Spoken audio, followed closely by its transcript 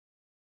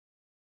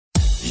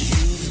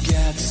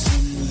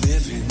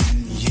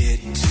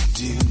to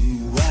do,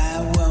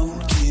 I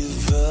won't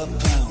give up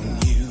on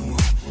you.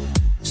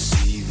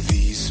 See,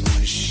 these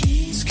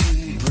machines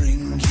can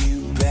bring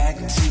you back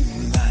to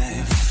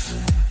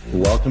life.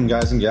 Welcome,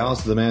 guys and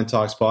gals, to the Man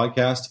Talks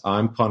podcast.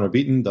 I'm Connor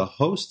Beaton, the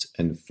host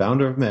and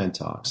founder of Man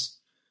Talks.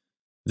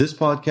 This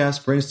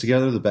podcast brings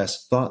together the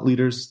best thought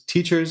leaders,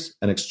 teachers,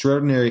 and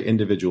extraordinary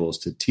individuals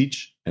to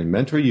teach and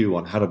mentor you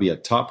on how to be a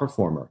top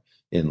performer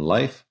in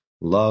life,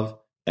 love,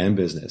 and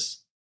business.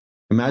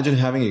 Imagine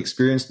having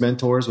experienced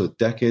mentors with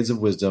decades of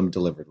wisdom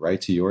delivered right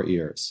to your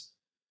ears.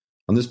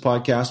 On this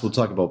podcast, we'll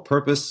talk about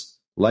purpose,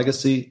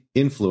 legacy,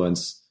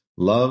 influence,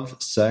 love,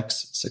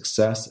 sex,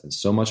 success, and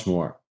so much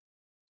more.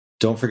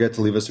 Don't forget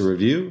to leave us a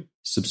review,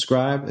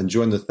 subscribe, and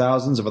join the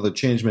thousands of other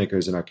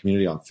changemakers in our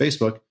community on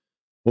Facebook,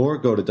 or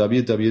go to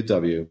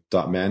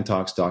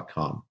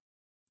www.mantalks.com.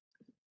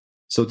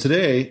 So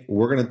today,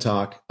 we're going to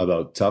talk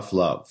about tough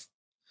love.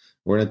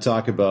 We're going to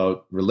talk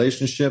about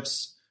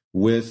relationships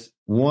with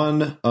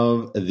one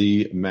of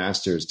the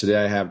masters.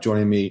 Today, I have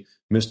joining me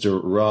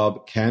Mr.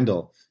 Rob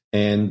Kendall.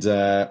 And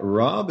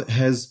Rob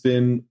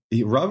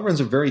runs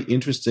a very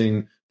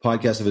interesting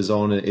podcast of his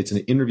own. It's an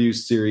interview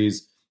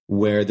series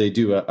where they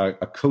do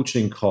a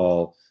coaching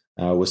call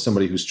with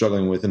somebody who's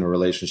struggling within a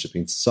relationship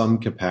in some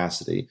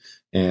capacity.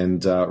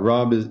 And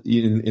Rob,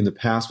 in the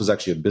past, was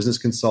actually a business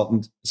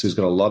consultant, so he's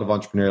got a lot of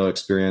entrepreneurial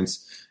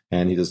experience,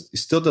 and he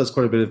still does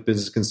quite a bit of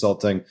business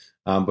consulting,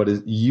 but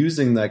is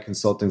using that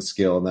consulting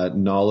skill and that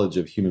knowledge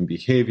of human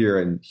behavior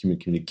and human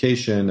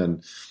communication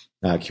and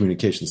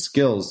communication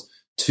skills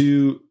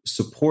to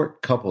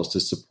support couples, to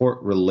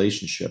support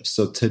relationships.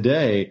 So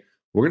today,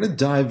 we're going to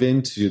dive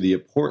into the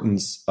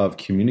importance of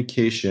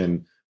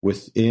communication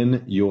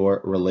within your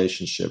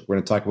relationship. We're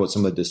going to talk about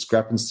some of the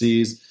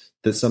discrepancies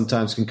that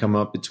sometimes can come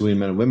up between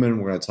men and women.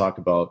 We're going to talk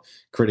about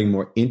creating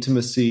more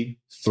intimacy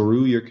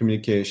through your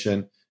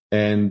communication.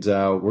 And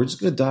we're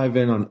just going to dive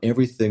in on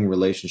everything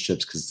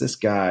relationships because this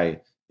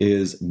guy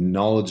is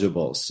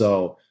knowledgeable.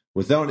 So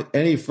without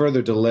any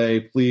further delay,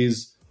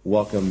 please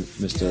welcome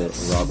Mr.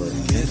 Robert.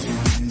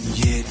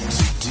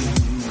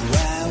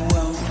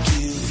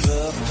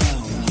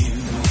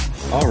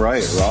 All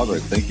right, Robert,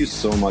 thank you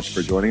so much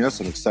for joining us.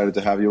 I'm excited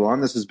to have you on.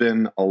 This has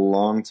been a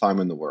long time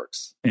in the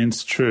works.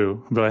 It's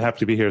true. I'm really happy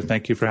to be here.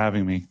 Thank you for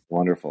having me.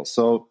 Wonderful.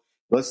 So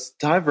let's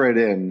dive right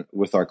in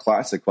with our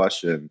classic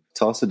question.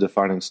 Tell us a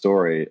defining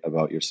story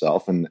about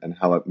yourself and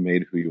how it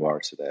made who you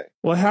are today.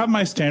 Well, I have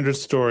my standard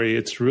story.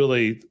 It's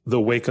really the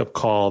wake-up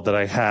call that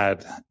I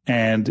had,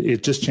 and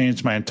it just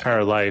changed my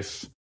entire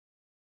life.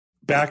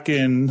 Back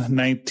in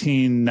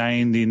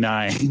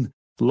 1999,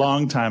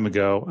 long time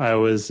ago, I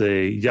was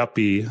a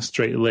yuppie,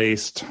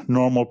 straight-laced,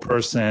 normal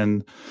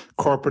person,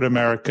 corporate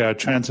America,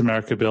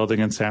 Transamerica building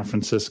in San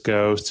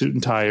Francisco, suit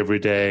and tie every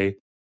day,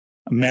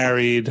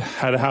 married,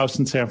 had a house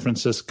in San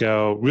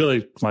Francisco,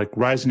 really like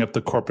rising up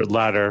the corporate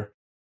ladder.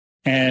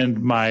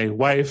 And my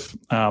wife,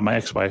 my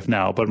ex-wife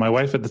now, but my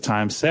wife at the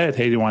time said,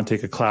 "Hey, do you want to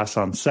take a class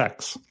on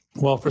sex?"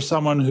 Well, for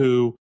someone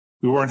who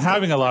we weren't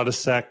having a lot of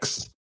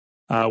sex,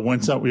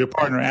 when your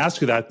partner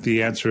asks you that,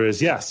 the answer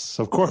is yes,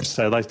 of course,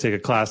 I'd like to take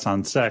a class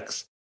on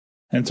sex.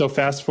 And so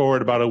fast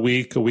forward about a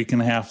week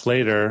and a half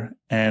later,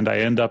 and I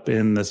end up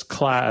in this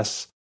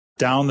class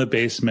down the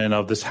basement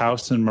of this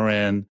house in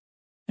Marin,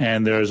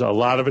 and there's a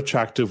lot of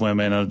attractive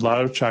women, a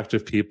lot of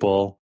attractive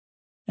people,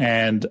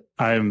 and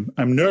I'm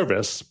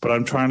nervous, but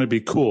I'm trying to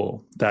be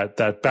cool,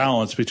 that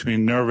balance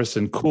between nervous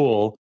and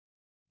cool.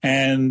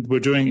 And we're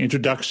doing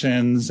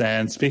introductions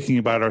and speaking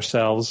about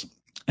ourselves,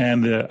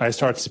 and I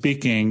start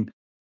speaking.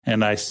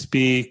 And I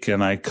speak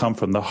and I come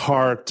from the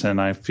heart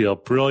and I feel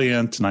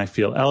brilliant and I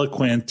feel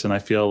eloquent and I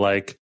feel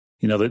like,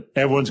 that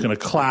everyone's going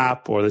to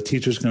clap or the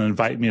teacher's going to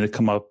invite me to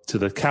come up to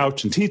the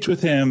couch and teach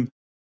with him.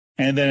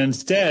 And then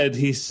instead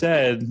he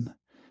said,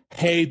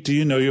 "Hey, do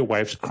you know your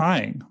wife's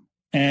crying?"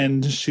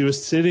 And she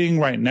was sitting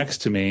right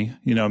next to me,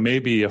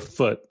 maybe a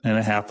foot and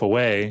a half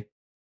away.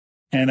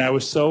 And I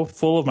was so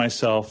full of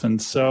myself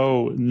and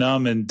so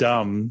numb and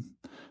dumb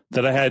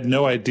that I had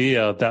no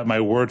idea that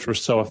my words were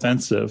so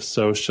offensive,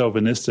 so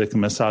chauvinistic and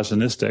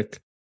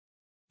misogynistic.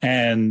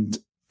 And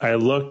I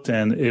looked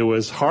and it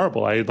was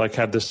horrible. I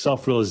had this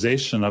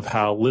self-realization of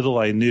how little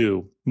I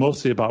knew,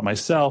 mostly about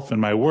myself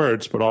and my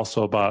words, but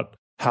also about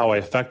how I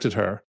affected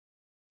her.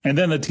 And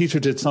then the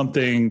teacher did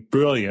something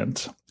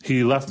brilliant.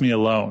 He left me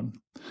alone.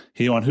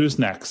 He went, "Who's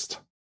next?"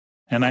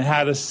 And I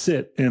had to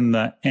sit in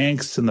the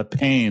angst and the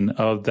pain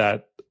of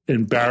that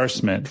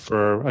embarrassment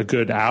for a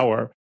good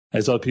hour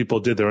as other people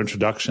did their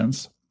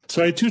introductions.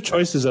 So I had two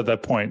choices at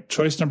that point.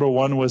 Choice number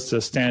one was to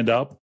stand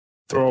up,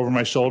 throw over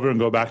my shoulder, and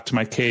go back to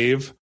my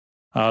cave.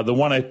 The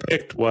one I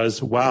picked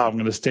was, wow, I'm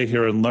going to stay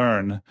here and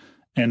learn.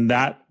 And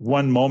that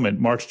one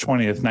moment, March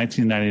 20th,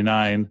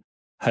 1999,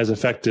 has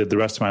affected the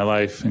rest of my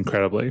life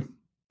incredibly.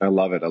 I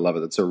love it.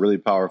 It's a really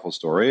powerful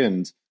story.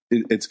 And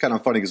it's kind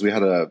of funny because we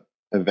had an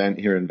event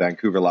here in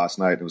Vancouver last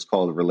night. It was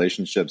called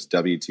Relationships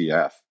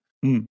WTF.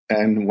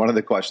 And one of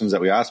the questions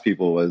that we asked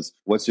people was,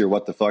 what's your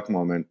what the fuck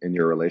moment in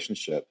your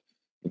relationship?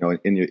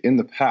 In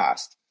the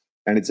past.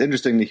 And it's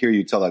interesting to hear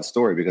you tell that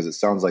story because it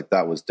sounds like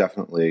that was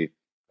definitely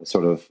a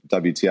sort of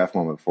WTF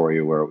moment for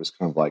you where it was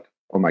kind of like,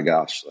 oh my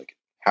gosh, like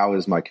how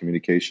is my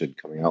communication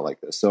coming out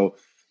like this? So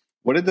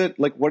what did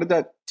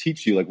that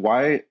teach you? Like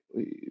why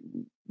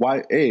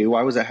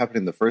was that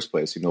happening in the first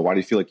place? Why do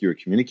you feel like you were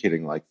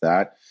communicating like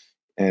that?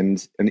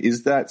 And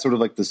is that sort of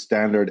like the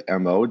standard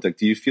MO? Like,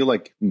 do you feel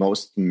like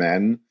most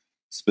men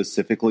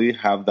specifically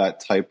have that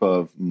type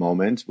of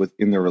moment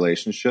within their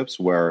relationships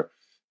where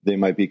they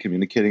might be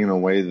communicating in a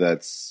way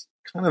that's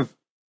kind of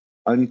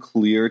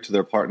unclear to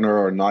their partner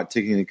or not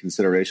taking into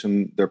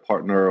consideration their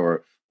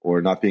partner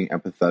or not being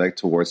empathetic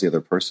towards the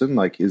other person?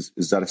 Like, is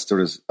that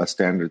sort of a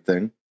standard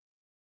thing?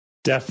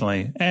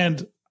 Definitely.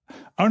 And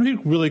I want to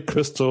be really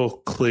crystal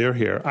clear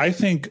here. I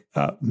think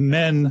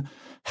men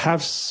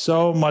have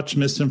so much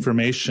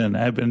misinformation,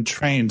 have been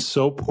trained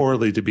so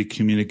poorly to be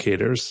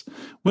communicators.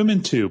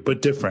 Women too,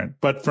 but different.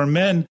 But for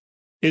men,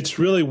 it's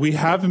really, we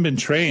haven't been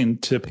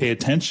trained to pay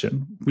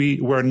attention.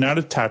 We're not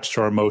attached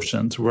to our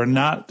emotions. We're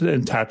not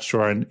attached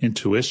to our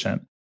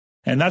intuition.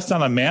 And that's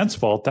not a man's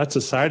fault. That's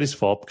society's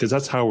fault because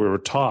that's how we were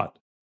taught.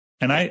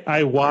 And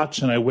I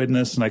watch and I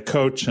witness and I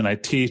coach and I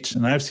teach,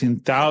 and I've seen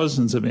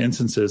thousands of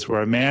instances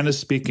where a man is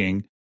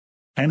speaking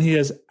and he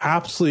has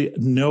absolutely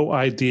no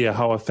idea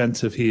how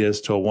offensive he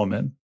is to a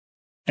woman.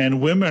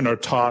 And women are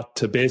taught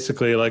to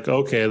basically like,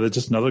 okay, they're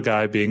just another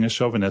guy being a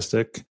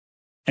chauvinistic,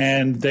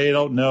 and they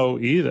don't know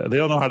either. They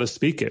don't know how to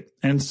speak it.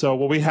 And so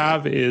what we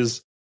have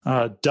is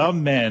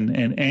dumb men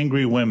and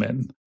angry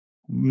women,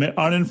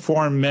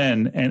 uninformed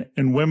men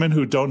and women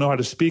who don't know how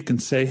to speak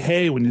and say,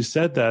 hey, when you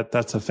said that,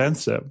 that's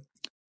offensive.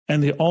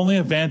 And the only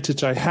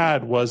advantage I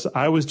had was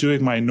I was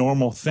doing my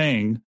normal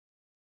thing,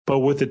 but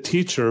with a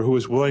teacher who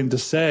was willing to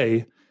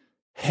say,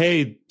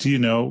 hey, do you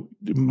know,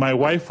 my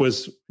wife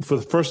was, for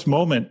the first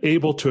moment,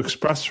 able to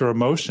express her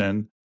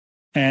emotion.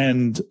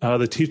 And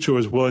the teacher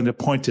was willing to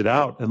point it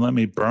out and let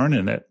me burn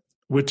in it,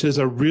 which is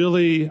a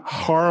really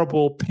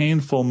horrible,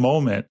 painful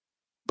moment,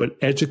 but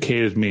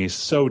educated me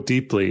so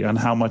deeply on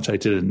how much I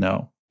didn't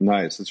know.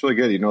 Nice. It's really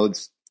good.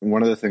 It's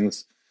one of the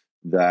things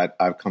that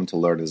I've come to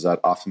learn is that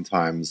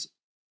oftentimes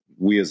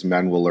we as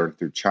men will learn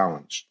through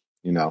challenge,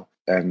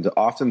 and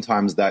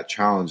oftentimes that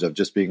challenge of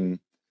just being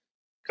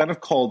kind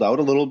of called out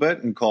a little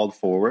bit and called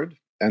forward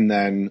and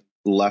then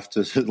left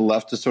to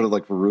sort of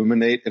like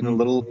ruminate in a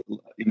little,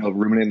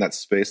 ruminate in that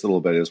space a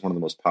little bit is one of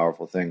the most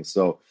powerful things.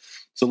 So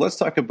let's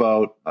talk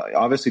about,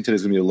 obviously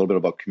today's going to be a little bit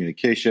about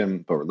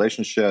communication, about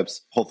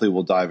relationships. Hopefully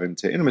we'll dive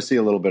into intimacy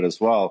a little bit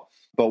as well.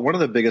 But one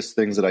of the biggest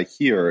things that I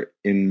hear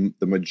in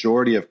the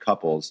majority of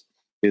couples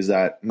is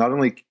that not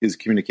only is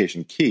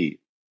communication key,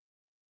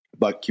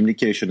 but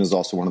communication is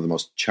also one of the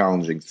most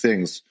challenging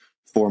things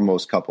for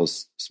most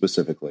couples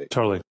specifically.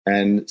 Totally.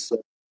 And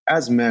so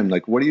as men,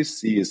 like, what do you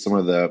see as some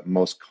of the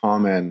most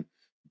common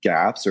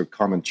gaps or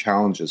common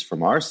challenges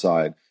from our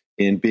side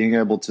in being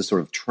able to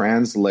sort of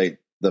translate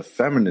the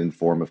feminine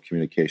form of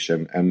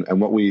communication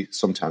and what we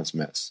sometimes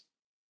miss?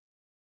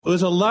 Well,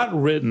 there's a lot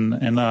written,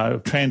 and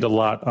I've trained a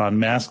lot on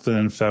masculine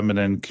and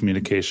feminine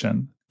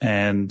communication.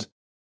 And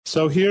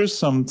so here's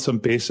some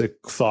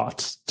basic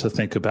thoughts to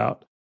think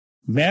about.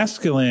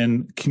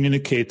 Masculine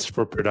communicates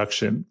for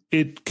production.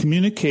 It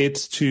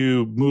communicates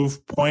to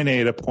move point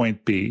A to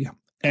point B.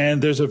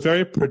 And there's a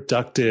very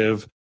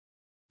productive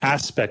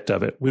aspect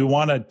of it. We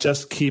want to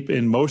just keep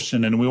in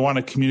motion and we want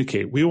to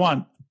communicate. We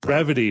want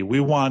brevity. We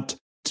want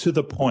to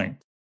the point.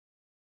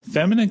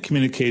 Feminine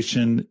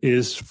communication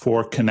is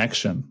for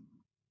connection.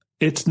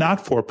 It's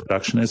not for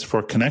production. It's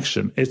for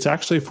connection. It's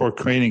actually for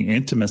creating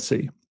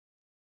intimacy.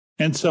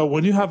 And so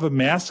when you have a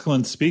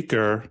masculine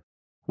speaker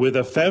with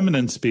a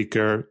feminine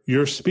speaker,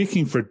 you're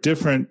speaking for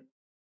different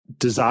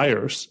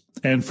desires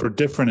and for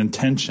different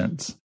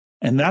intentions.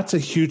 And that's a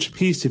huge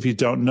piece if you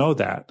don't know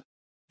that.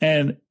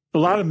 And a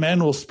lot of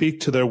men will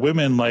speak to their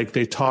women like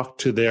they talk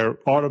to their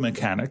auto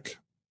mechanic.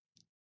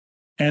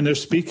 And they're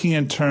speaking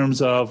in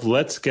terms of,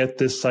 let's get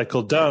this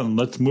cycle done.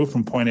 Let's move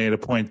from point A to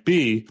point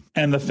B.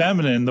 And the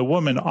feminine, the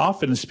woman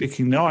often is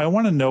speaking, no, I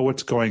want to know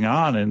what's going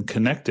on and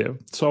connective.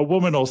 So a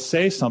woman will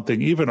say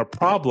something, even a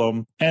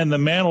problem, and the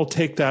man will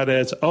take that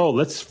as, oh,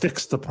 let's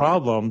fix the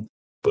problem.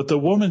 But the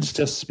woman's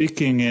just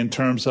speaking in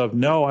terms of,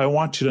 no, I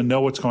want you to know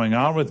what's going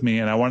on with me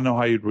and I want to know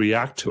how you'd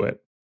react to it.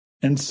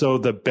 And so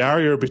the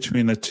barrier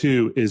between the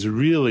two is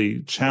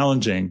really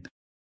challenging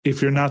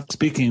if you're not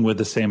speaking with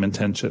the same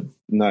intention.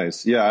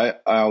 Nice. Yeah,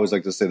 I always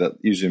like to say that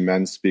usually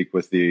men speak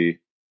with the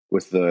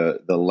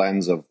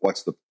lens of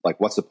what's the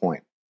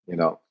point?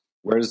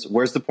 Where's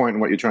the point in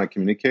what you're trying to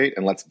communicate,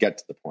 and let's get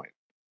to the point.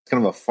 It's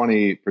kind of a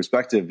funny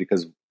perspective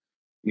because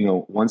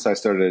once I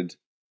started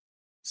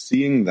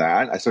seeing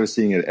that, I started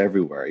seeing it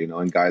everywhere,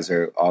 and guys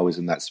are always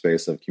in that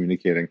space of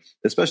communicating,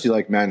 especially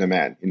like man to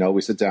man.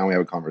 We sit down, we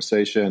have a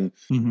conversation,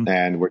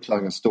 and we're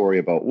telling a story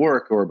about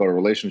work or about a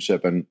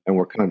relationship, and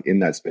we're kind of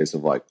in that space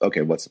of like,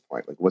 okay, what's the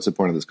point? Like, what's the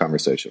point of this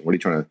conversation? What are you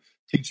trying to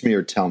teach me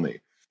or tell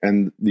me?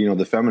 And,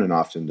 the feminine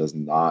often does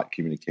not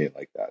communicate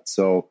like that.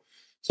 So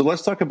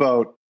let's talk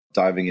about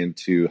diving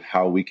into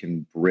how we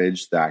can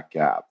bridge that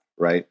gap,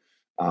 right?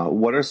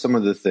 What are some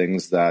of the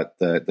things that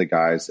the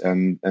guys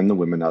and the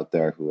women out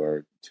there who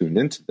are tuned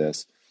into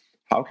this,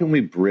 how can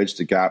we bridge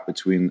the gap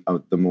between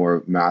the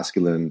more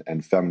masculine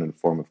and feminine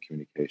form of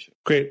communication?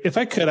 Great. If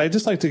I could, I'd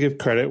just like to give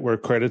credit where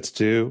credit's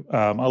due.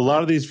 A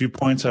lot of these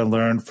viewpoints I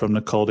learned from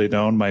Nicole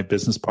Dedone, my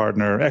ex-business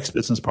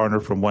partner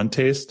from One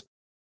Taste.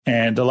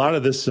 And a lot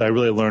of this I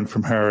really learned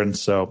from her. And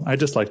so I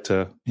just like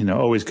to,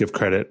 always give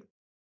credit.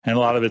 And a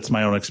lot of it's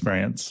my own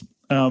experience.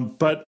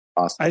 But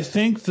awesome. I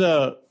think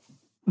the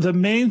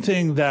main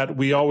thing that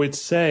we always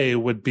say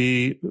would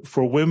be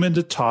for women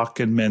to talk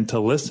and men to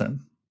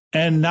listen.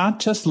 And not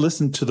just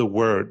listen to the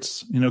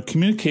words.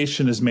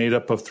 Communication is made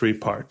up of three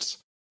parts.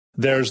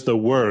 There's the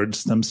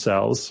words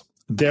themselves.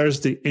 There's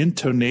the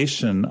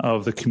intonation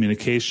of the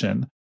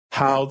communication,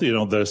 how,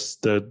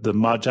 the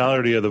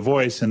modulity of the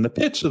voice and the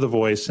pitch of the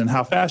voice and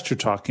how fast you're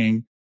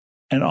talking.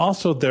 And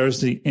also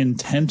there's the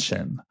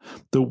intention,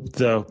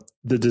 the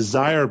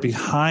desire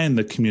behind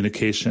the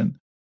communication.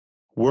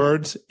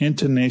 Words,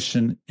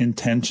 intonation,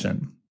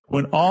 intention.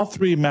 When all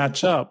three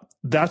match up,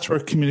 that's where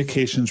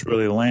communications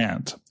really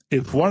land.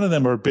 If one of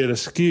them are a bit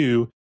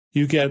askew,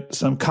 you get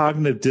some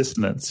cognitive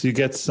dissonance. You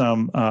get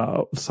some,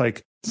 it's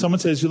like someone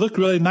says, you look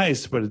really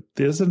nice, but it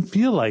doesn't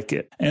feel like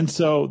it. And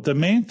so the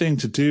main thing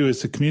to do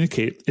is to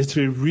communicate, is to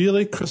be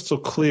really crystal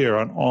clear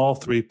on all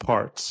three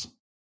parts.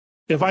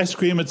 If I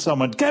scream at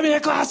someone, give me a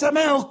glass of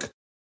milk,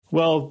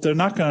 well, they're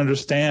not going to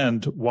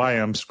understand why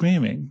I'm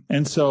screaming.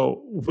 And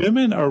so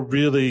women are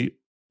really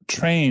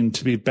trained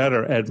to be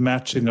better at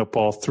matching up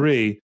all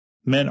three.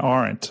 Men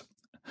aren't.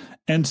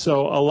 And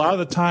so a lot of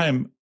the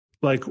time,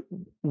 like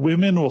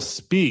women will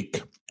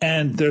speak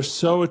and they're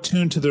so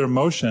attuned to their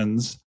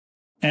emotions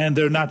and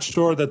they're not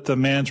sure that the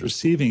man's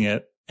receiving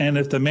it. And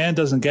if the man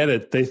doesn't get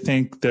it, they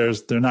think they're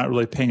not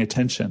really paying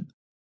attention.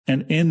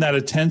 And in that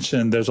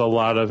attention, there's a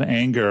lot of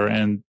anger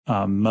and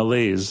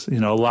malaise, a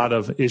lot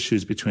of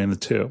issues between the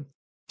two.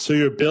 So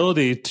your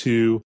ability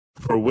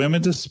for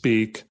women to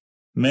speak,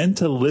 men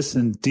to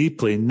listen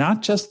deeply,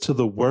 not just to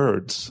the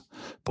words,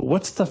 but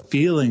what's the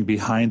feeling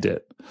behind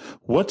it?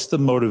 What's the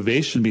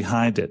motivation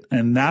behind it?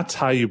 And that's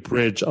how you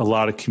bridge a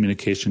lot of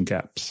communication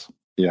gaps.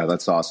 Yeah,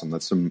 that's awesome.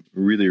 That's some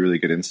really, really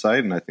good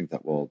insight. And I think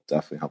that will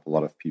definitely help a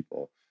lot of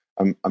people.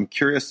 I'm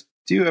curious,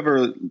 do you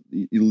ever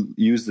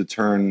use the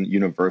term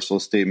universal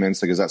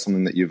statements? Like, is that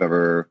something that you've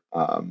ever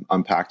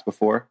unpacked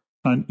before?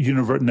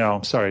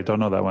 No, sorry, don't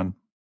know that one.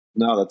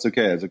 No, that's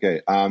okay. That's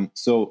okay.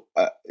 So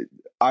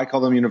I call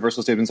them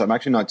universal statements. I'm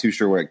actually not too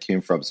sure where it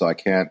came from, so I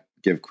can't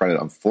give credit,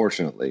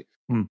 unfortunately,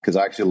 because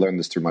I actually learned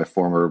this through my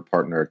former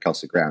partner,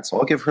 Kelsey Grant. So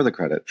I'll give her the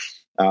credit.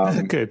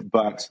 Good.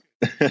 But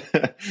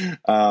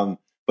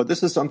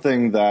this is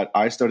something that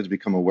I started to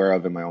become aware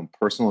of in my own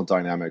personal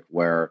dynamic,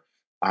 where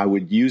I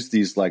would use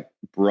these like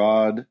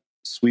broad,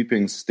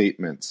 sweeping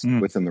statements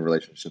within the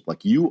relationship.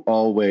 Like, you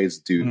always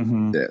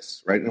do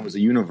this, right? And it was a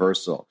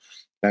universal.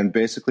 And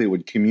basically it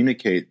would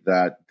communicate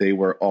that they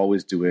were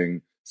always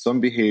doing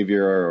some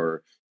behavior,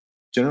 or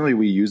generally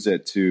we use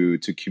it to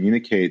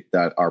communicate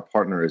that our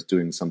partner is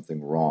doing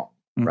something wrong,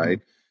 right?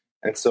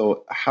 And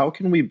so how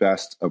can we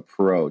best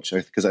approach,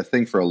 because I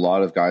think for a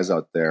lot of guys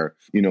out there,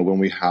 when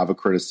we have a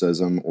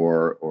criticism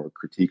or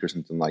critique or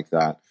something like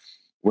that,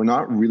 we're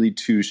not really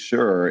too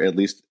sure, at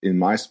least in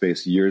my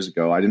space years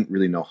ago, I didn't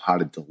really know how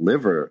to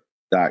deliver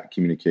that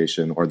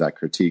communication or that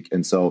critique.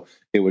 And so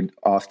it would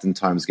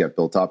oftentimes get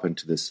built up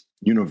into this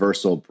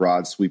universal,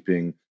 broad,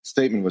 sweeping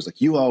statement was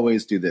like, you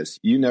always do this.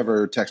 You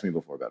never text me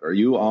before bed, or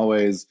you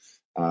always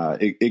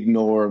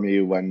ignore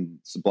me when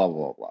blah, blah,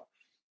 blah, blah.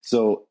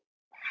 So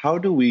how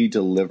do we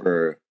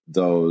deliver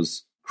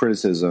those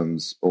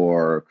criticisms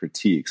or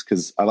critiques?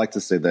 Because I like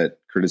to say that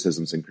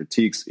criticisms and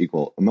critiques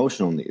equal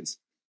emotional needs.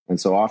 And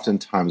so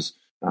oftentimes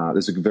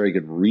there's a very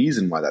good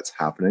reason why that's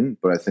happening,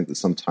 but I think that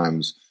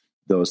sometimes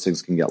those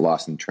things can get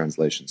lost in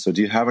translation. So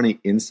do you have any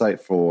insight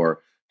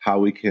for how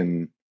we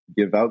can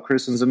give out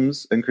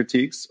criticisms and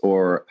critiques,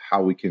 or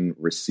how we can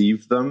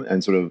receive them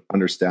and sort of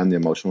understand the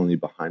emotional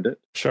need behind it?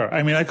 Sure.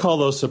 I mean, I call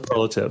those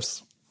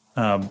superlatives.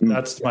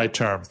 That's my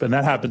term, and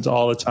that happens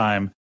all the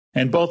time.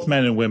 And both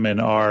men and women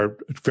are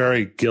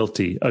very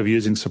guilty of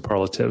using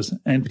superlatives.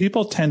 And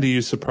people tend to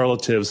use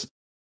superlatives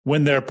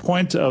when they're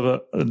point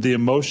of the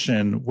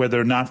emotion where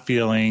they're not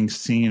feeling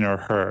seen or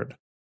heard.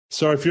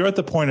 So if you're at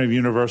the point of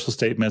universal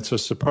statements or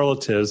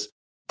superlatives,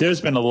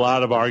 there's been a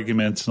lot of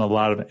arguments and a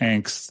lot of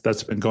angst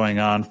that's been going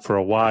on for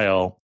a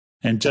while.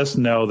 And just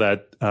know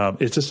that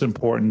it's just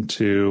important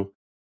to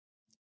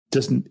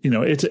just,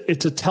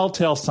 it's a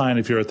telltale sign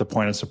if you're at the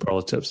point of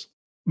superlatives.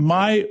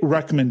 My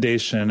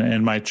recommendation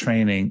and my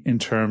training in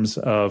terms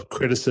of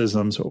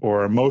criticisms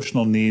or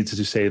emotional needs, as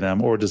you say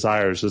them, or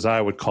desires, as I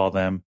would call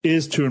them,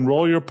 is to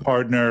enroll your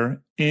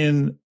partner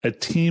in a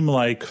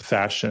team-like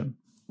fashion.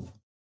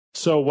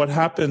 So what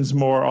happens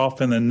more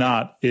often than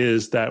not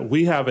is that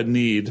we have a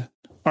need.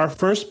 Our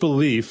first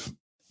belief,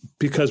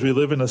 because we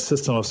live in a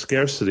system of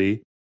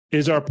scarcity,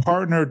 is our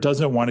partner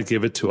doesn't want to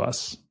give it to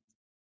us.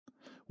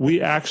 We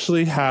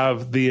actually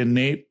have the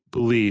innate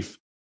belief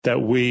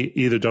that we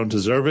either don't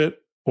deserve it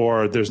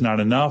or there's not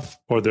enough,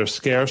 or they're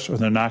scarce, or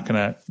they're not going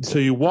to. So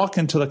you walk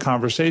into the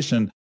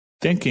conversation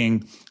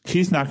thinking,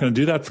 he's not going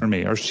to do that for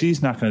me, or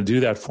she's not going to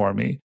do that for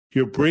me.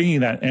 You're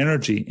bringing that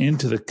energy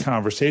into the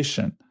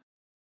conversation.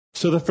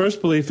 So the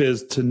first belief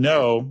is to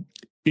know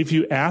if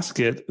you ask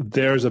it,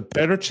 there's a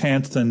better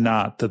chance than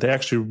not that they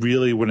actually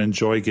really would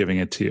enjoy giving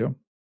it to you.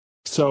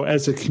 So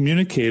as a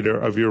communicator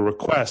of your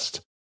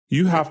request,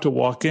 you have to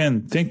walk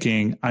in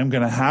thinking, I'm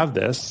going to have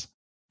this.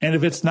 And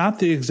if it's not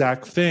the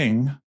exact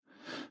thing,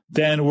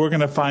 then we're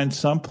going to find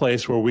some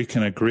place where we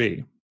can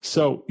agree.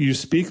 So you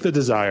speak the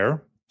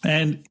desire,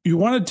 and you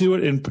want to do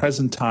it in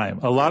present time.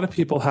 A lot of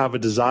people have a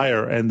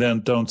desire and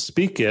then don't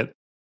speak it,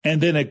 and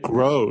then it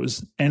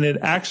grows, and it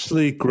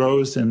actually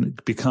grows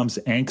and becomes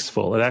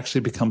angstful. It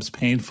actually becomes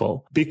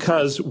painful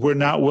because we're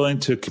not willing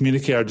to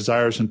communicate our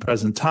desires in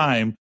present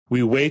time.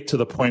 We wait to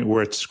the point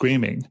where it's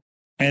screaming,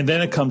 and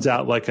then it comes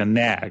out like a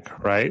nag,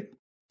 right?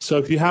 So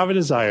if you have a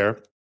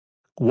desire,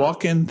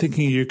 walk in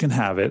thinking you can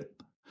have it,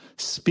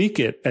 speak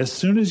it as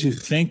soon as you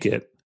think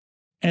it,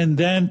 and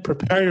then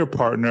prepare your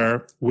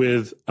partner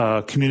with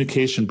a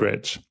communication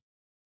bridge.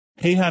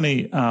 Hey,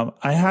 honey,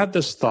 I had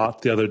this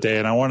thought the other day,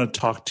 and I want to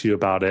talk to you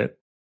about it.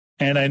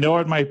 And I know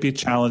it might be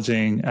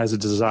challenging as a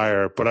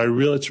desire, but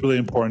it's really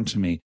important to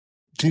me.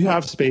 Do you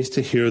have space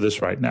to hear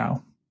this right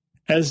now?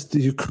 As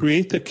you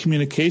create the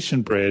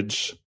communication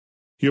bridge,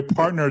 your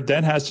partner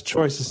then has a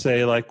choice to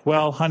say, like,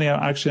 well, honey,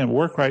 I'm actually at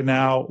work right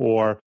now,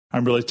 or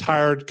I'm really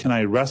tired. Can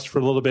I rest for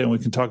a little bit and we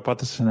can talk about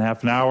this in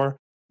half an hour?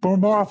 But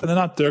more often than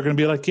not, they're going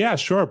to be like, yeah,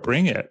 sure,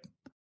 bring it.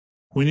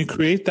 When you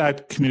create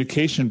that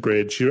communication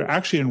bridge, you're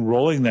actually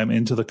enrolling them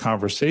into the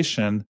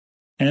conversation.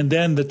 And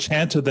then the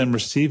chance of them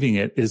receiving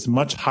it is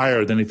much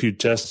higher than if you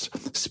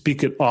just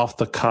speak it off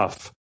the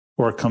cuff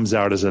or it comes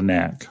out as a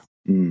nag.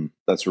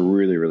 That's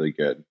really, really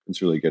good.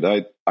 It's really good.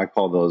 I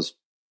call those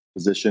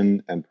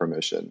position and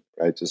permission,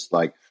 right? Just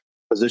like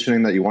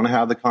positioning that you want to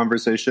have the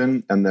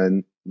conversation, and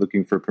then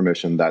looking for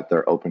permission that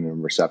they're open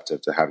and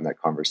receptive to having that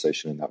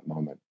conversation in that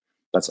moment.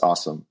 That's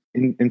awesome.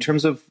 In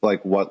terms of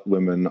like what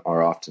women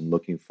are often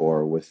looking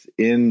for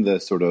within the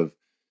sort of,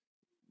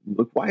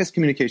 look, why is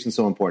communication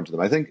so important to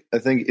them? I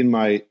think in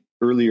my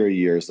earlier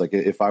years, like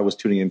if I was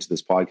tuning into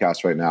this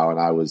podcast right now and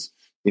I was,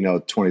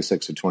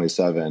 26 or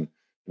 27,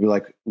 I'd be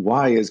like,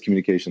 why is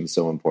communication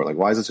so important?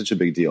 Like, why is it such a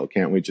big deal?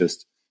 Can't we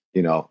just,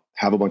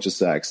 have a bunch of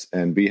sex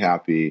and be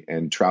happy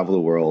and travel the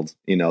world?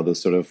 Those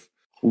sort of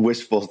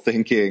wishful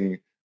thinking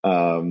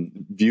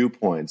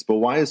viewpoints. But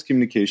why is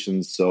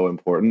communication so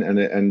important?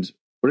 And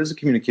what does the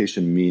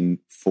communication mean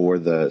for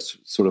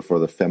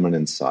the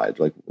feminine side?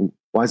 Like,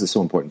 why is it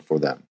so important for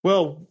them?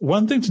 Well,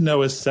 one thing to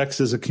know is sex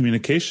is a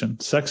communication.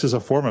 Sex is a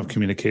form of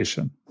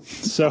communication.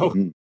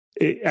 So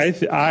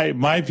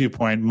my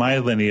viewpoint, my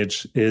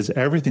lineage is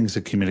everything's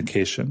a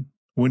communication.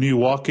 When you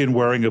walk in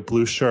wearing a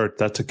blue shirt,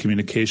 that's a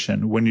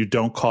communication. When you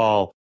don't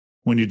call,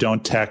 when you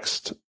don't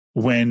text,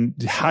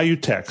 how you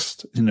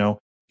text,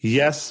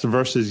 yes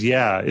versus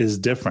yeah is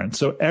different.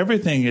 So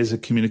everything is a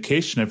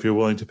communication if you're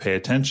willing to pay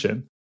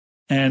attention.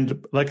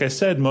 And like I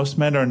said, most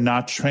men are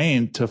not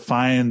trained to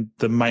find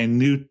the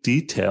minute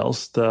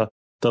details, the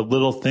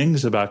little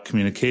things about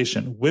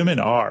communication. Women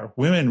are.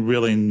 Women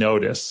really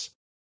notice.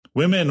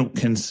 Women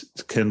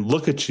can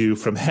look at you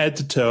from head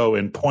to toe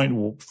in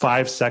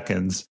 0.5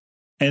 seconds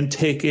and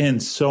take in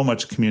so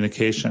much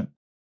communication.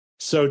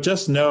 So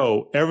just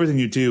know everything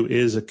you do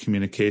is a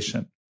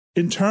communication.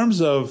 In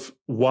terms of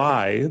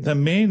why, the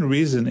main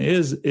reason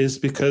is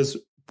because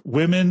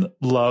women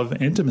love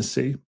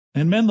intimacy.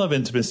 And men love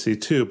intimacy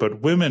too,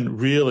 but women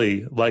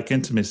really like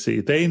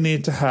intimacy. They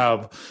need to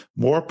have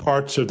more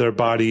parts of their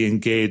body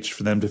engaged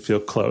for them to feel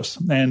close.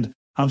 And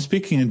I'm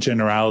speaking in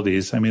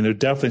generalities. I mean, there are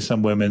definitely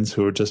some women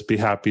who would just be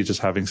happy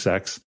just having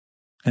sex.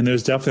 And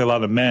there's definitely a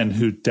lot of men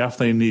who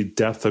definitely need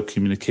depth of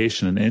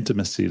communication and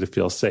intimacy to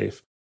feel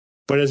safe.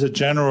 But as a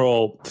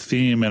general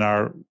theme in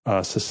our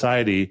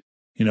society,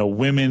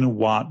 women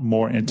want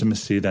more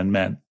intimacy than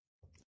men.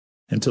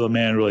 Until a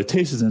man really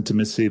tastes his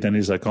intimacy, then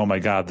he's like, oh my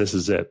God, this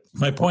is it.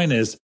 My point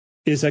is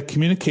that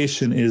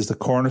communication is the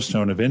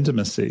cornerstone of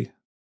intimacy.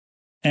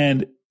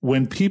 And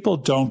when people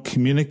don't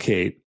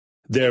communicate,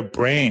 their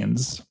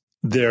brains,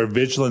 their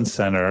vigilance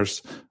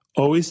centers,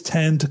 always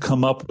tend to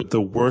come up with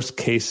the worst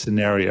case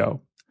scenario.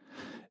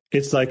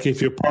 It's like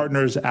if your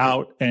partner's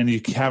out and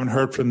you haven't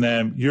heard from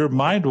them, your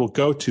mind will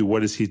go to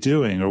what is he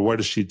doing or what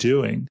is she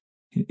doing?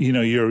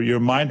 Your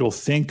mind will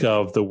think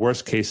of the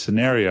worst case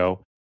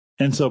scenario.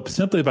 And so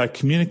simply by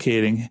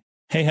communicating,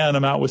 hey, hon,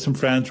 I'm out with some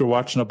friends. We're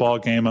watching a ball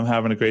game. I'm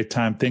having a great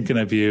time thinking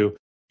of you.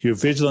 Your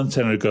vigilance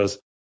center goes,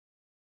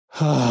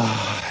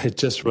 it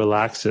just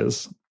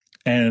relaxes.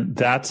 And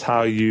that's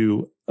how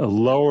you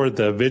lower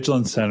the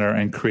vigilance center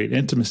and create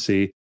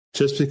intimacy.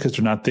 Just because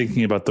they're not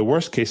thinking about the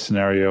worst case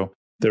scenario,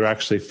 they're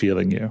actually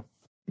feeling you.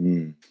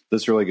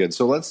 That's really good.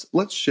 So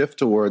let's shift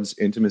towards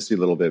intimacy a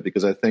little bit,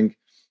 because I think,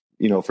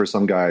 for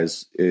some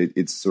guys,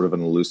 it's sort of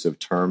an elusive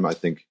term. I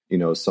think,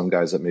 some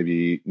guys that may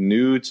be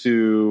new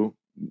to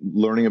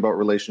learning about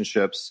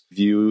relationships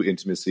view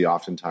intimacy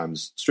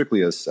oftentimes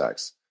strictly as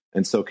sex.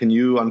 And so can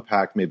you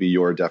unpack maybe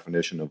your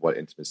definition of what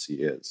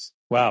intimacy is?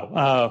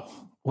 Wow.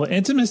 Well,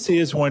 intimacy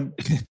is when,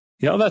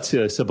 yeah, that's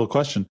a simple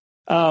question.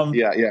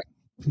 Yeah.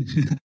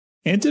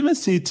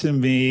 Intimacy to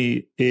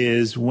me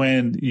is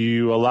when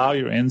you allow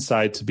your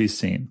inside to be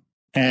seen.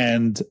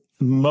 And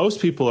most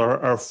people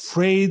are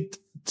afraid,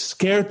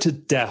 scared to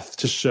death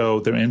to show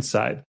their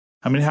inside.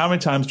 I mean, how many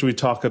times do we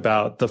talk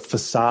about the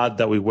facade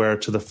that we wear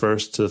to the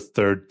first to the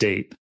third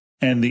date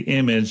and the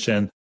image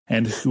and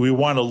we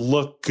want to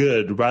look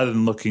good rather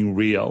than looking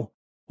real?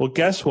 Well,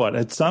 guess what?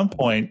 At some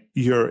point,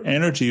 your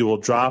energy will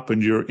drop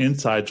and your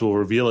insides will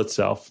reveal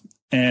itself.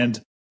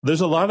 And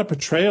there's a lot of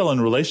betrayal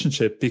in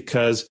relationship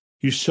because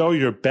you show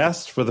your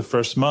best for the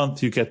first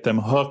month, you get them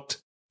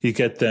hooked, you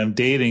get them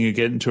dating, you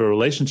get into a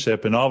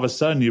relationship, and all of a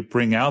sudden you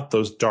bring out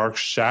those dark,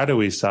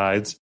 shadowy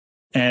sides.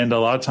 And a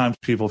lot of times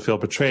people feel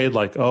betrayed,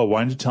 like, oh,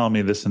 why didn't you tell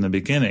me this in the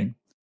beginning?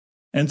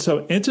 And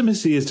so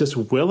intimacy is just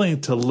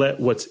willing to let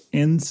what's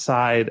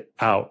inside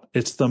out.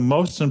 It's the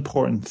most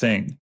important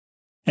thing.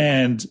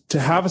 And to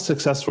have a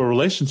successful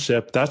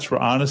relationship, that's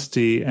where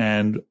honesty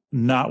and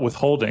not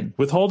withholding.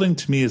 Withholding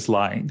to me is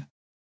lying.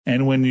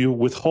 And when you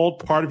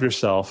withhold part of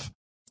yourself,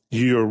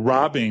 you're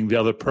robbing the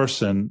other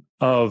person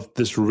of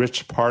this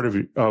rich part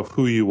of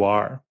who you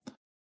are.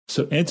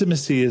 So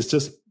intimacy is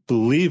just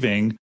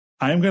believing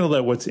I'm going to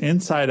let what's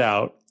inside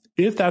out.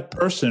 If that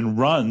person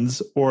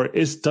runs or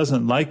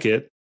doesn't like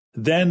it,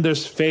 then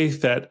there's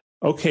faith that,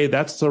 okay,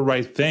 that's the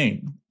right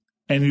thing.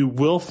 And you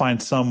will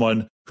find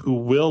someone who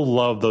will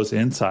love those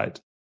inside.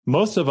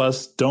 Most of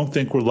us don't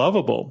think we're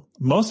lovable.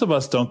 Most of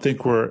us don't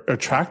think we're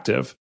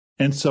attractive.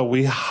 And so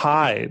we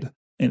hide.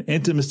 And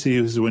intimacy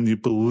is when you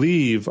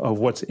believe of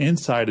what's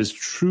inside is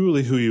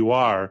truly who you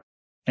are.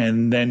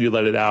 And then you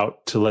let it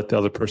out to let the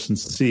other person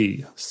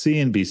see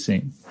and be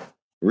seen.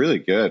 Really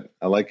good.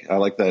 I like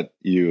that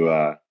you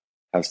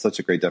have such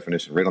a great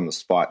definition right on the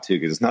spot too,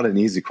 because it's not an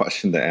easy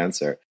question to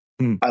answer.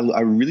 I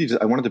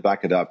wanted to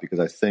back it up because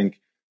I think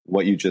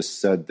what you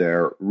just said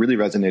there really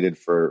resonated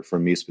for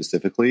me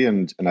specifically,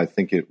 and I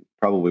think it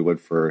probably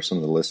would for some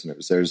of the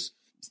listeners. There's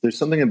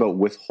something about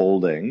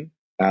withholding.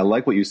 And I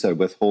like what you said.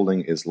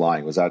 Withholding is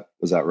lying. Was that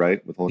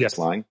right? Withholding is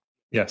lying.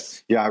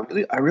 Yes. Yeah,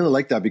 I really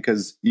like that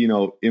because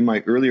in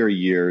my earlier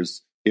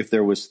years, if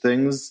there was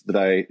things that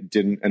I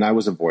didn't, and I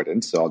was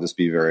avoidant, so I'll just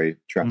be very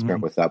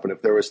transparent with that. But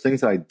if there was things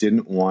that I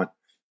didn't want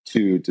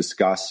to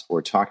discuss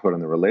or talk about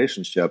in the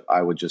relationship,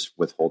 I would just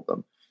withhold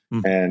them.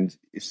 And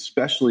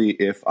especially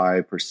if I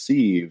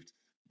perceived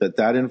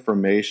that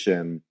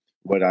information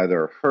would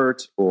either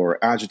hurt or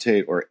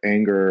agitate or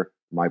anger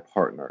my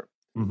partner.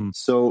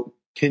 So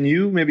can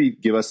you maybe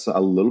give us a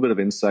little bit of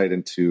insight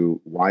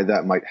into why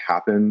that might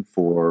happen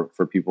for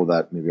people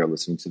that maybe are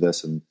listening to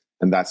this and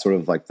that's sort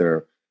of like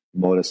their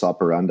modus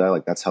operandi,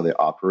 like that's how they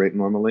operate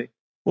normally?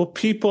 Well,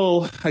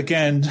 people,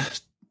 again,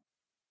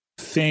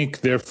 think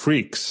they're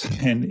freaks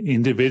and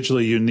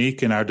individually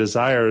unique in our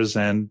desires.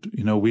 And,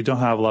 we don't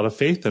have a lot of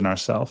faith in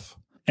ourselves.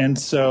 And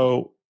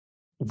so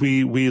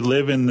we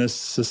live in this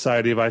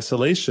society of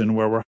isolation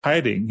where we're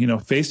hiding.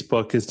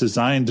 Facebook is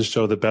designed to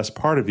show the best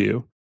part of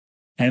you.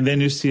 And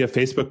then you see a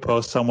Facebook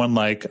post, someone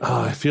like,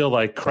 oh, I feel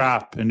like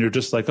crap. And you're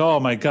just like,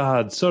 oh my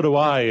God, so do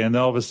I. And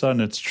all of a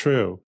sudden it's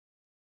true.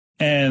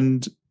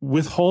 And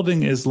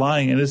withholding is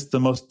lying, and it's the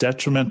most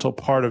detrimental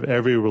part of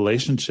every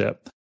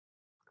relationship.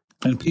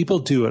 And people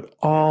do it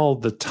all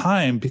the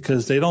time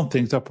because they don't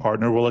think their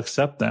partner will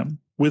accept them.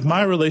 With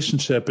my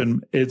relationship,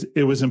 and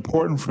it was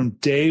important from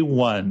day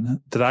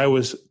one that I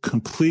was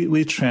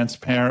completely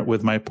transparent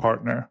with my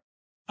partner.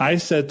 I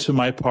said to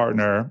my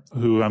partner,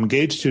 who I'm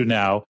engaged to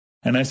now,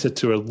 and I said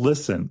to her,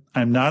 listen,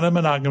 I'm not a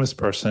monogamous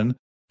person.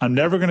 I'm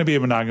never going to be a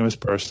monogamous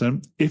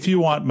person. If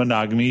you want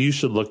monogamy, you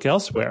should look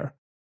elsewhere,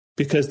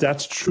 because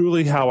that's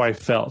truly how I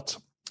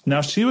felt. Now,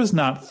 she was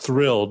not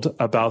thrilled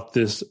about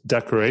this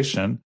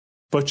declaration,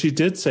 but she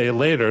did say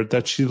later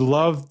that she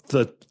loved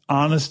the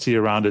honesty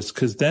around it,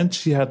 because then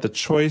she had the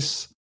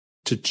choice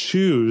to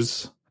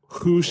choose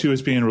who she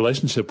was being in a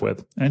relationship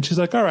with. And she's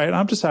like, all right,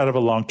 I'm just out of a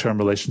long-term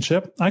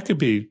relationship. I could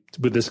be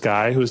with this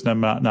guy who's not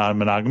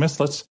monogamous.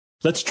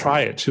 Let's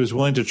try it. She was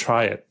willing to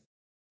try it.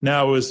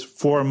 Now, it was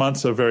 4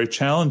 months of very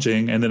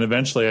challenging. And then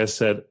eventually I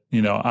said,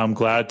 I'm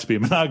glad to be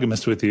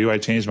monogamous with you. I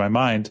changed my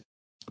mind.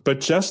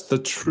 But just the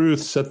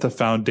truth set the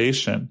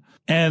foundation.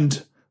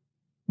 And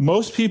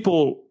most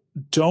people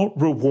don't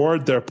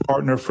reward their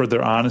partner for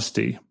their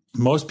honesty.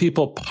 Most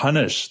people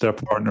punish their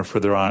partner for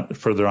their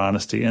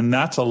honesty. And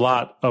that's a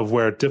lot of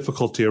where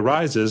difficulty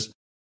arises,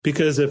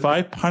 because if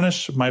I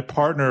punish my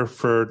partner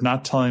for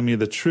not telling me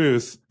the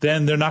truth,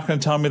 then they're not going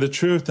to tell me the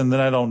truth, and then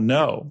I don't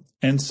know.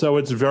 And so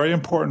it's very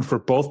important for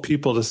both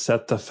people to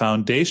set the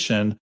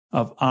foundation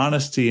of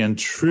honesty and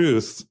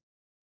truth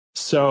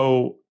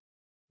so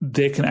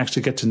they can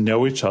actually get to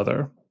know each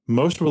other.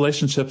 Most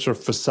relationships are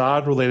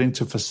facade relating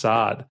to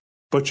facade.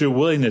 But your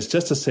willingness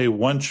just to say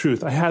one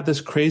truth, I had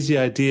this crazy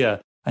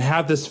idea, I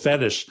have this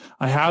fetish,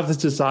 I have this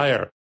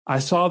desire, I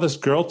saw this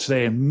girl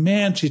today and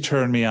man, she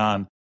turned me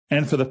on.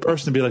 And for the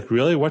person to be like,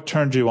 really, what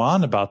turned you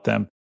on about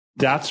them?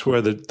 That's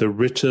where the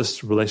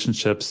richest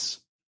relationships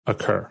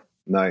occur.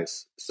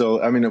 Nice.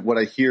 So, I mean, what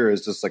I hear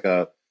is just like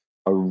a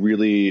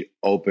really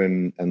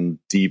open and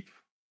deep,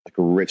 like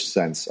a rich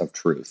sense of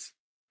truth.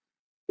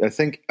 I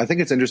think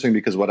it's interesting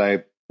because what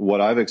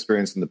I've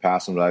experienced in the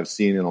past and what I've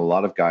seen in a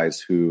lot of guys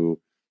who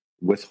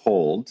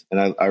withhold, and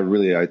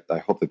I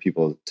hope that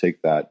people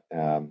take that,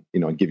 and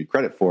give you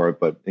credit for it,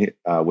 but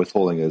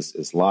withholding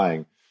is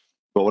lying.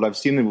 But what I've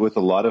seen with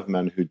a lot of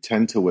men who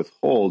tend to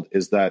withhold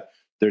is that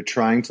they're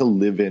trying to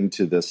live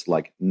into this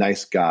like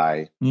nice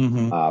guy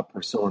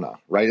persona,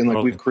 right? And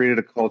like we've created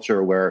a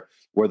culture where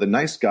the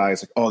nice guy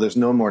is like, oh, there's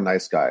no more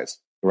nice guys,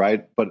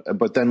 right?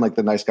 But then like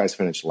the nice guys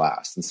finish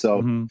last, and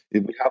so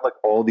we have like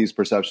all these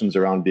perceptions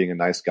around being a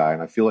nice guy,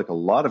 and I feel like a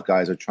lot of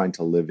guys are trying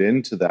to live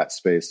into that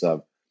space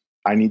of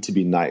I need to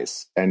be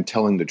nice, and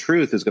telling the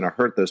truth is going to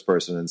hurt this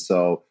person, and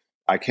so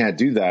I can't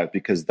do that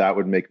because that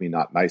would make me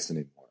not nice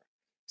anymore.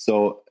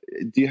 So,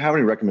 do you have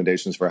any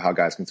recommendations for how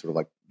guys can sort of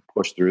like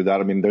push through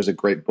that? I mean, there's a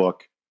great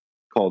book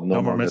called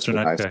No More Mr.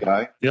 Nice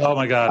Guy. Yeah, oh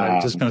my God,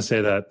 I'm just going to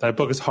say that. That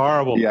book is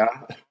horrible. Yeah.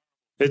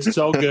 It's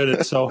so good.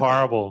 It's so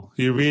horrible.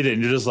 You read it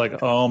and you're just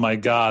like, oh my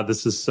God,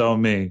 this is so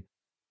me.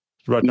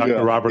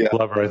 Dr. Robert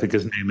Glover, I think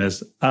his name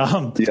is.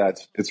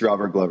 It's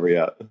Robert Glover,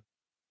 yeah.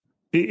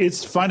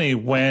 It's funny,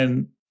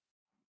 when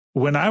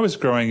I was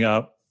growing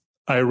up,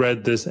 I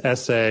read this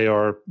essay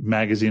or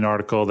magazine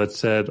article that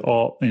said,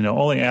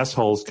 only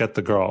assholes get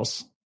the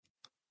girls.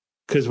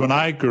 Because when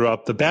I grew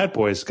up, the bad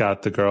boys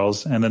got the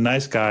girls and the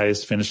nice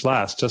guys finished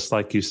last, just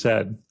like you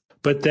said.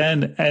 But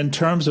then in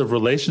terms of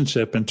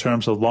relationship, in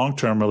terms of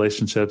long-term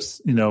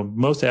relationships,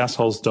 most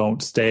assholes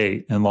don't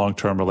stay in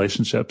long-term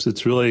relationships.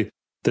 It's really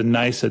the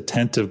nice,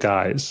 attentive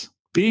guys.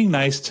 Being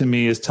nice to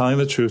me is telling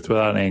the truth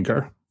without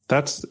anger.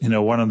 That's,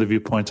 one of the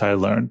viewpoints I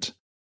learned.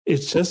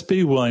 It's just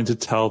be willing to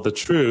tell the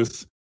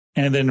truth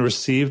and then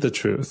receive the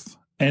truth.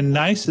 And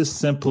nice is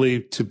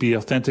simply to be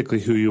authentically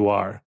who you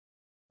are.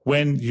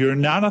 When you're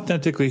not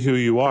authentically who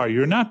you are,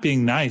 you're not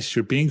being nice,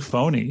 you're being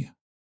phony.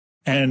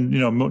 And,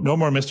 No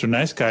More Mr.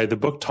 Nice Guy, the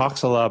book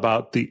talks a lot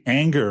about the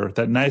anger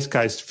that nice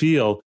guys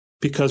feel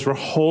because we're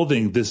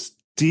holding this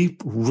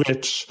deep,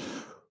 rich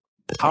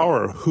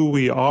power, who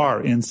we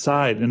are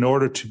inside in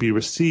order to be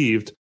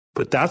received.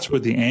 But that's where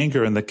the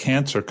anger and the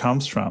cancer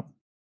comes from.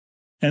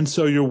 And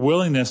so your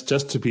willingness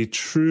just to be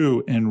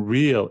true and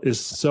real is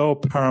so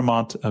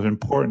paramount of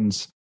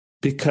importance,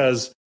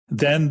 because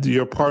then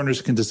your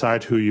partners can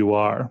decide who you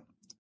are.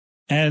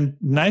 And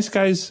nice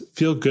guys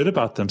feel good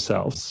about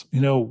themselves.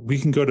 We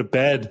can go to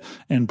bed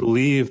and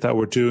believe that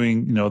we're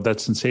doing,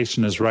 that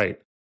sensation is right.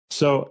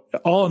 So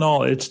all in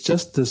all, it's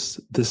just this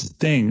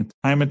thing,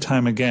 time and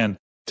time again,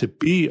 to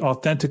be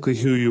authentically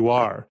who you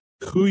are.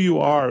 Who you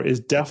are is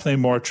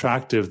definitely more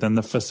attractive than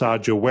the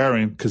facade you're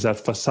wearing, because that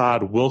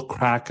facade will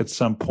crack at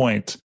some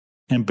point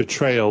and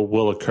betrayal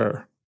will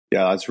occur.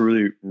 Yeah, that's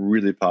really,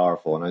 really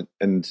powerful.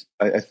 And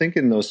I think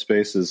in those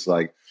spaces,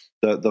 like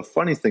the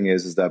funny thing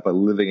is that by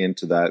living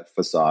into that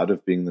facade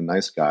of being the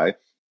nice guy,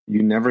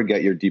 you never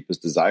get your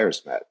deepest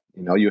desires met.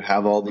 You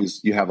have all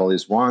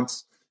these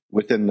wants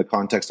within the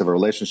context of a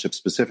relationship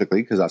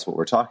specifically, because that's what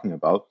we're talking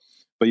about.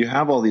 But you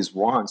have all these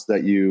wants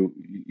that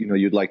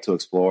you'd like to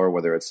explore,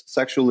 whether it's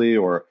sexually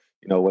or,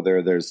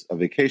 whether there's a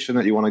vacation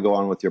that you want to go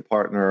on with your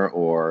partner,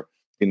 or,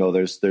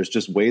 there's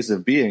just ways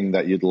of being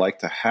that you'd like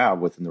to have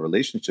within the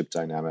relationship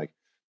dynamic.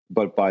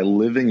 But by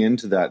living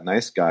into that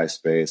nice guy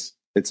space,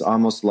 it's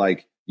almost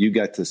like you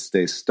get to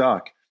stay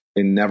stuck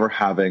in never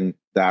having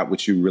that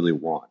which you really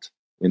want,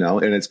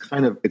 and it's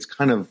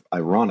kind of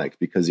ironic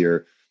because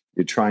you're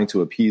trying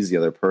to appease the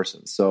other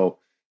person. So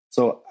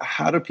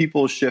how do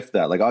people shift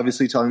that? Like,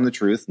 obviously telling the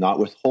truth, not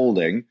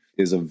withholding,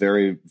 is a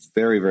very,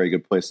 very, very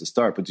good place to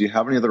start. But do you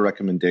have any other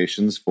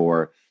recommendations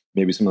for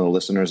maybe some of the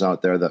listeners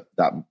out there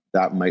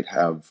that might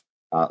have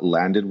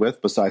landed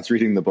with besides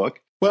reading the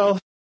book? Well,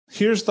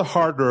 here's the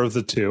harder of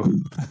the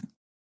two.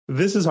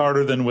 This is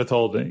harder than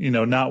withholding,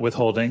 not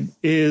withholding,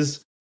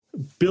 is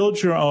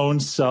build your own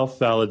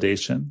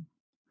self-validation.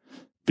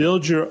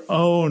 Build your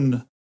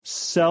own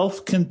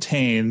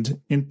self-contained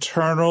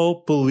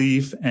internal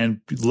belief and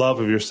love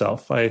of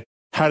yourself. I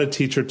had a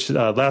teacher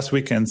last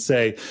weekend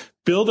say,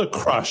 build a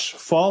crush,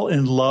 fall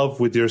in love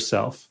with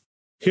yourself.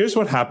 Here's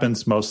what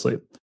happens mostly.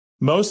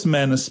 Most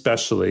men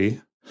especially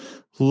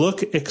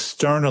look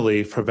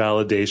externally for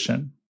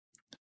validation.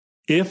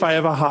 If I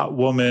have a hot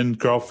woman,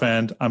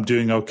 girlfriend, I'm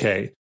doing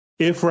okay.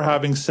 If we're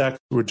having sex,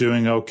 we're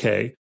doing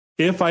okay.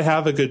 If I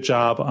have a good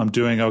job, I'm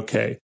doing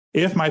okay.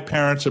 If my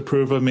parents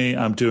approve of me,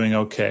 I'm doing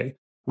okay.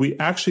 We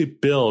actually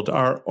build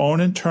our own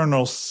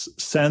internal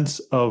sense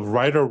of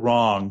right or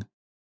wrong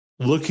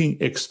looking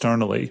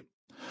externally.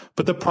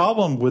 But the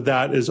problem with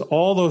that is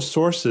all those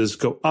sources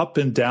go up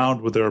and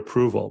down with their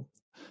approval,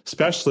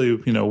 especially,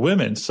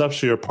 women,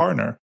 especially your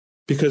partner,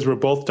 because we're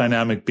both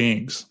dynamic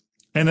beings.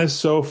 And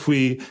so if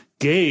we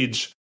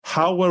gauge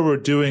how well we're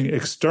doing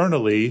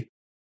externally,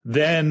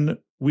 then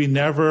we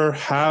never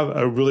have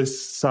a really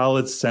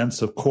solid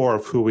sense of core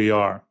of who we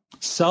are.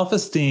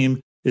 Self-esteem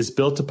is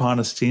built upon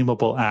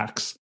esteemable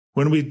acts.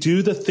 When we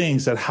do the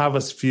things that have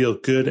us feel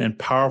good and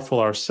powerful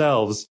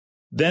ourselves,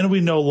 then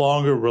we no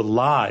longer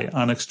rely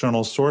on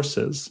external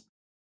sources.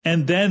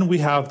 And then we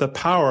have the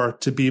power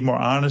to be more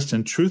honest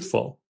and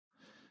truthful.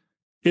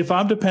 If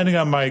I'm depending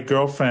on my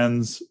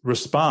girlfriend's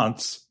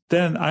response,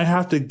 then I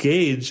have to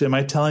gauge, am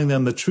I telling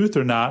them the truth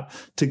or not,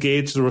 to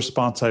gauge the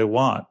response I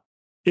want.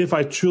 If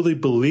I truly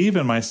believe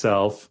in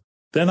myself,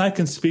 then I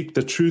can speak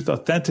the truth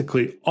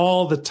authentically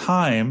all the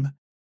time.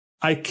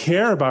 I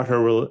care about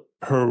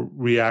her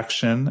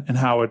reaction and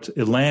how it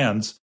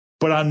lands,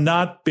 but I'm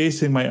not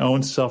basing my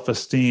own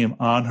self-esteem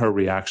on her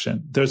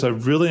reaction. There's a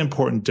really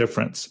important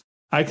difference.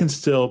 I can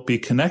still be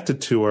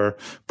connected to her,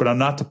 but I'm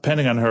not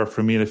depending on her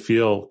for me to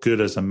feel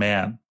good as a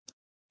man.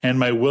 And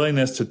my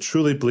willingness to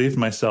truly believe in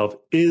myself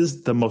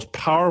is the most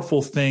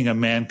powerful thing a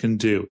man can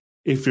do.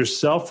 If you're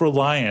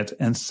self-reliant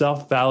and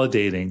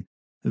self-validating,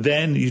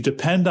 then you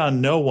depend on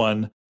no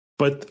one,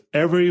 but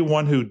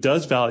everyone who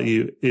does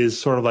value is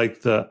sort of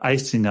like the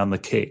icing on the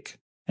cake.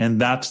 And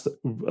that's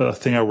the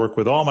thing I work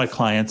with all my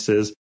clients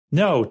is,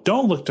 no,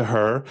 don't look to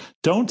her.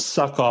 Don't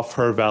suck off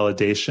her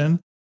validation.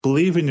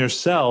 Believe in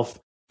yourself,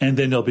 and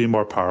then you'll be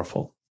more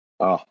powerful.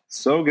 Oh,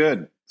 so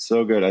good.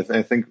 So good.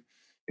 I think,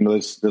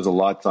 there's a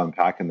lot to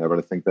unpack in there, but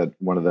I think that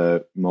one of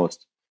the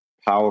most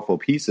powerful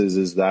pieces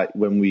is that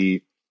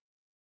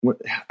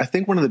I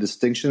think one of the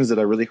distinctions that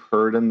I really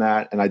heard in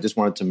that, and I just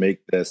wanted to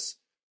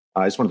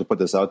put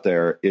this out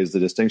there, is the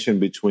distinction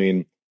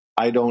between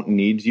I don't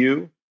need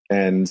you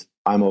and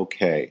I'm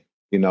okay.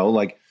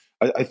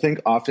 I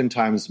think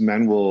oftentimes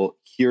men will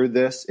hear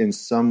this in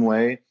some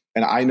way.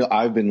 And I know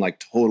I've been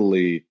like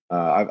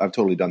I've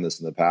totally done this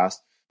in the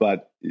past,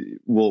 but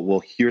we'll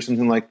hear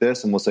something like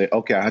this and we'll say,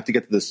 okay, I have to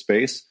get to this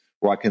space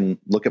where I can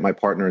look at my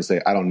partner and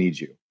say, I don't need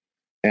you.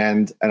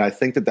 And I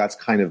think that that's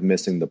kind of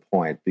missing the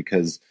point,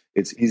 because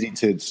it's easy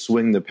to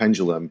swing the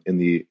pendulum in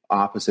the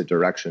opposite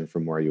direction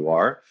from where you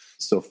are.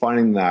 So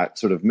finding that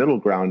sort of middle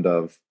ground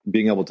of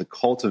being able to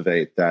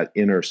cultivate that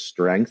inner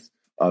strength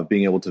of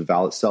being able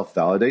to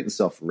self-validate and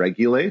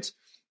self-regulate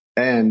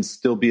and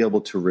still be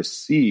able to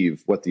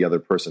receive what the other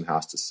person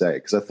has to say.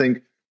 Because I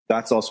think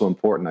that's also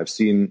important. I've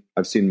seen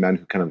men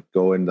who kind of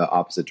go in the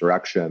opposite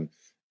direction,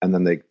 and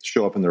then they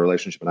show up in the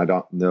relationship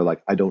and they're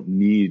like, I don't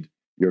need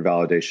your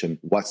validation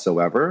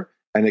whatsoever.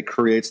 And it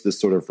creates this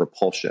sort of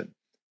repulsion.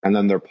 And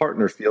then their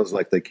partner feels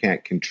like they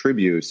can't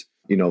contribute,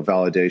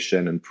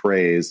 validation and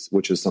praise,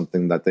 which is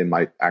something that they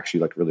might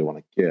actually really want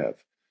to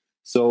give.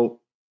 So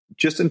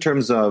just in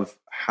terms of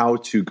how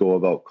to go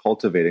about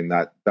cultivating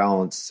that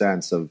balanced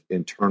sense of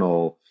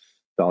internal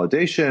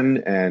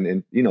validation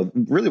and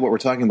really what we're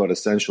talking about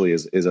essentially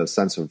is a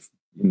sense of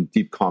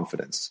deep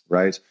confidence,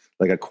 right?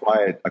 Like a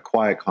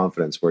quiet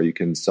confidence where you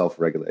can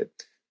self-regulate.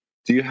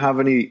 Do you have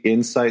any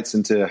insights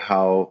into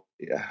how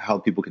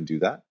people can do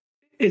that?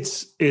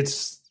 It's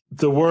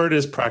the word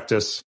is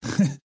practice.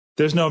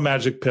 There's no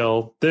magic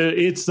pill.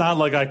 It's not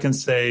like I can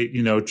say,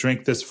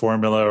 drink this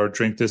formula or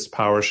drink this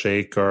power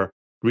shake or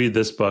read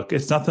this book.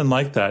 It's nothing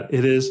like that.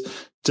 It is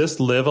just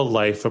live a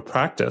life of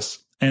practice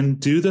and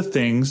do the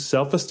things.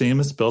 Self-esteem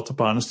is built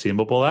upon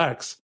esteemable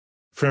acts.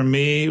 For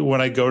me,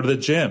 when I go to the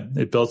gym,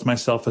 it builds my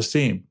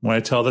self-esteem. When I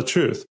tell the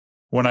truth,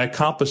 when I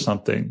accomplish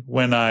something,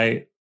 when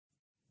I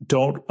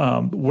don't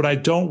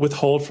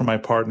withhold from my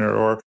partner,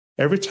 or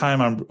every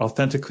time I'm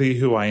authentically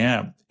who I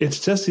am. It's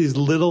just these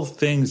little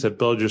things that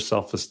build your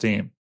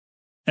self-esteem.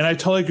 And I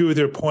totally agree with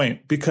your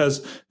point,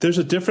 because there's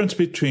a difference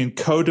between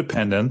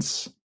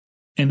codependence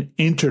and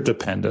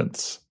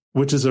interdependence,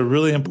 which is a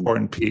really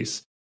important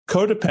piece.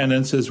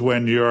 Codependence is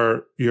when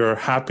your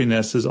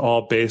happiness is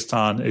all based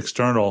on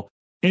external.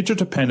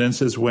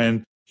 Interdependence is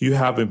when you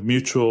have a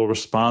mutual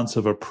response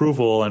of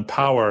approval and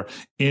power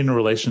in a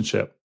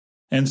relationship.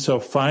 And so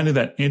finding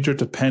that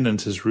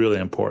interdependence is really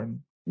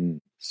important.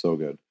 So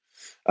good.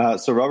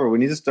 So Robert, we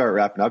need to start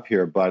wrapping up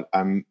here, but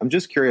I'm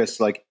just curious,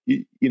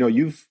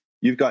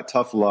 you've got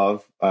Tough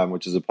Love,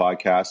 which is a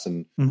podcast,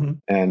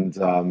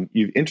 and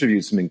you've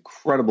interviewed some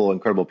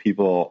incredible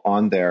people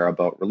on there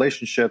about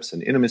relationships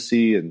and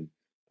intimacy and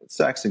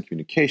sex and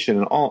communication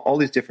and all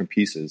these different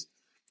pieces.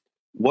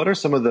 What are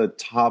some of the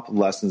top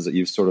lessons that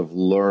you've sort of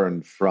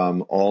learned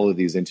from all of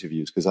these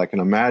interviews? Because I can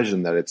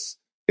imagine that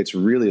it's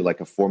really like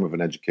a form of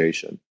an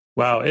education.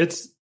 Wow,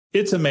 it's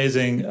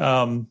amazing.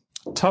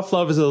 Tough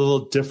Love is a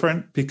little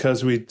different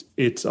because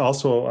it's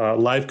also a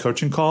live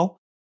coaching call.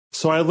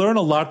 So I learn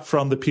a lot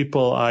from the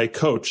people I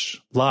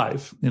coach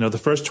live. The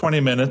first 20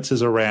 minutes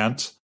is a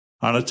rant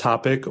on a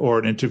topic or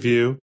an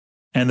interview.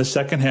 And the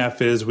second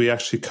half is we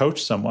actually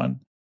coach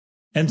someone.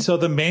 And so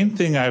the main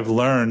thing I've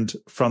learned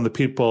from the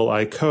people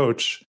I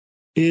coach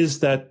is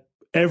that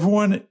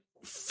everyone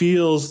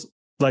feels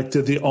like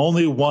they're the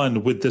only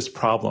one with this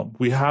problem.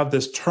 We have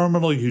this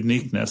terminal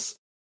uniqueness,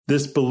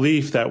 this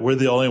belief that we're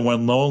the only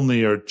one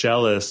lonely or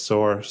jealous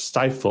or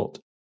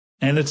stifled.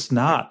 And it's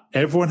not.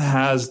 Everyone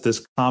has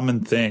this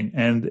common thing.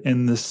 And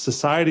in this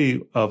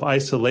society of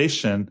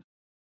isolation,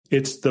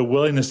 it's the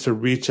willingness to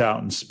reach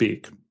out and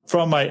speak.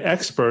 From my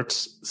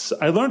experts,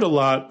 I learned a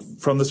lot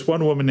from this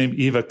one woman named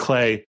Eva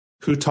Clay,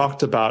 who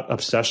talked about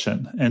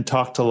obsession and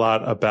talked a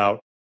lot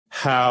about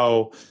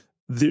how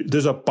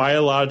there's a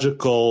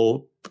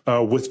biological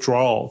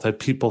withdrawal that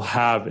people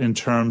have in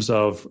terms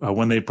of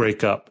when they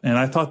break up. And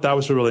I thought that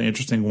was a really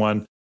interesting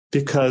one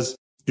because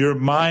your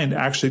mind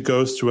actually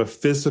goes through a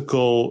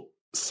physical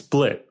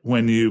split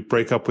when you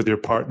break up with your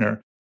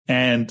partner.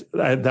 And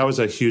that was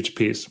a huge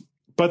piece.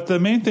 But the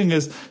main thing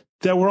is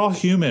that we're all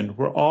human.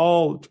 We're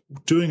all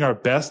doing our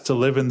best to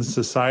live in the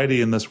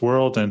society, in this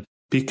world, and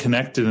be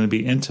connected and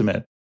be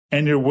intimate.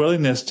 And your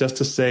willingness just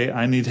to say,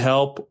 I need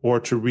help, or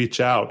to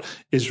reach out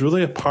is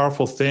really a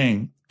powerful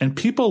thing. And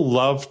people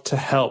love to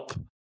help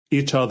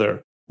each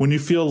other. When you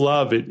feel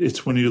love,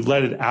 it's when you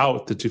let it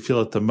out that you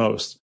feel it the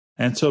most.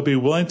 And so be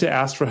willing to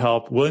ask for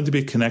help, willing to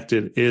be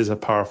connected is a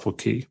powerful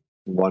key.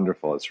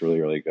 Wonderful. It's really,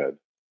 really good.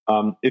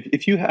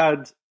 If you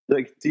had,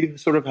 like, do you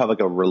sort of have like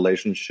a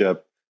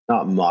relationship,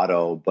 not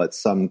motto, but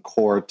some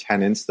core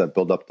tenets that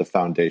build up the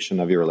foundation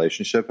of your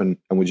relationship? And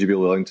would you be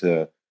willing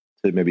to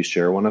maybe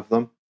share one of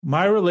them?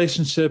 My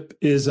relationship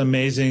is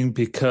amazing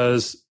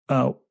because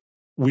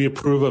we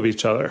approve of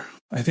each other.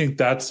 I think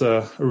that's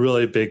a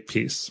really big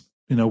piece.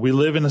 You know, we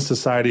live in a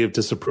society of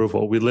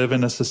disapproval. We live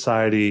in a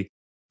society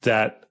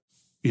that,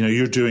 you know,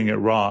 you're doing it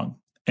wrong.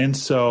 And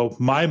so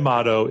my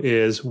motto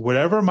is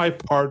whatever my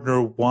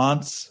partner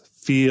wants,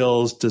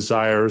 feels,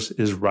 desires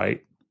is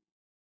right.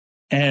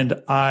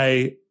 And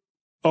I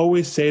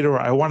always say to her,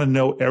 I want to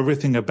know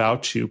everything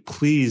about you.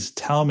 Please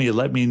tell me,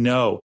 let me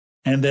know.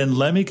 And then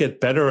let me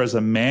get better as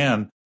a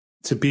man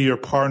to be your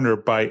partner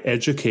by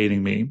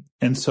educating me.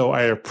 And so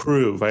I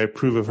approve. I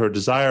approve of her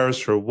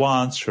desires, her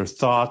wants, her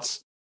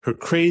thoughts, her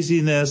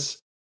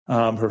craziness,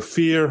 her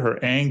fear,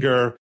 her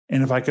anger.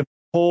 And if I can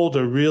hold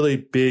a really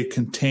big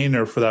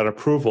container for that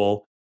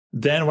approval,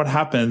 then what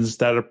happens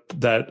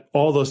that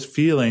all those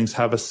feelings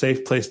have a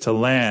safe place to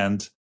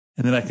land,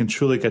 and then I can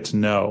truly get to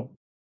know.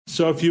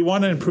 So if you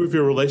want to improve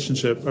your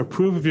relationship,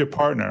 approve of your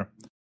partner.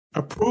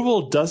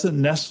 Approval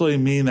doesn't necessarily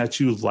mean that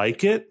you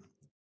like it.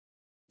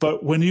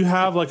 But when you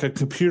have like a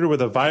computer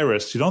with a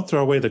virus, you don't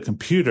throw away the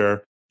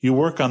computer, you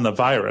work on the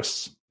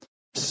virus.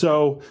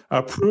 So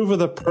approve of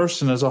the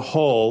person as a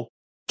whole,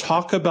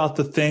 talk about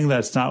the thing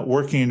that's not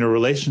working in your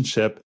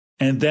relationship,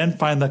 and then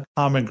find the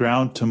common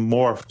ground to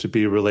morph to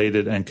be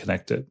related and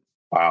connected.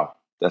 Wow,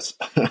 that's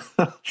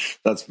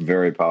that's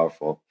very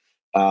powerful.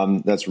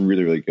 That's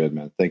really, really good,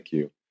 man. Thank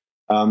you.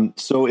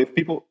 So if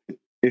people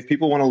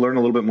want to learn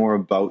a little bit more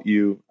about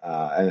you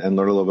and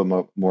learn a little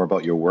bit more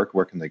about your work,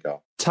 where can they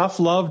go?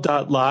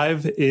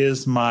 Toughlove.live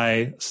is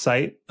my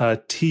site,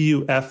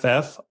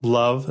 TUFF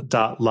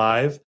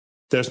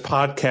There's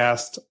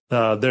podcast.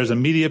 There's a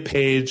media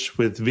page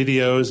with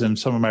videos and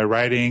some of my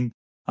writing.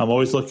 I'm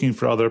always looking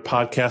for other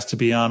podcasts to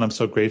be on. I'm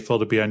so grateful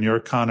to be on your,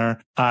 Connor.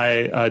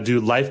 I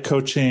do life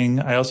coaching.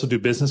 I also do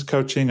business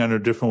coaching on a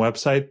different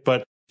website,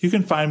 but you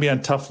can find me on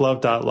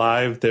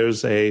toughlove.live.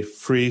 There's a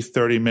free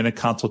 30-minute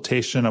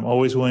consultation. I'm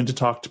always willing to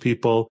talk to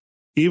people.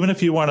 Even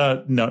if you want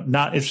to,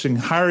 not interested in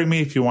hiring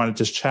me, if you want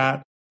to just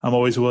chat, I'm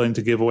always willing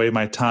to give away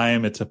my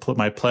time. It's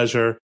my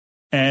pleasure.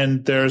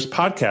 And there's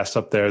podcasts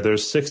up there.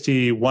 There's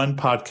 61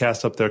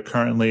 podcasts up there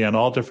currently on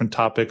all different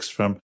topics,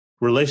 from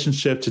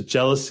relationship to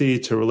jealousy,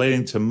 to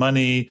relating to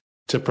money,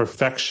 to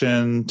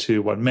perfection,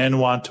 to what men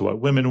want, to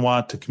what women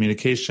want, to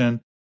communication.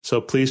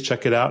 So please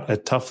check it out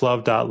at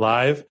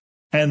toughlove.live.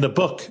 And the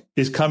book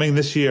is coming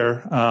this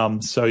year.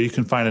 So you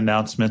can find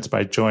announcements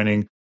by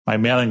joining my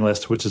mailing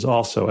list, which is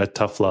also at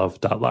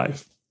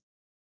toughlove.live.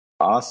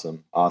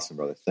 Awesome. Awesome,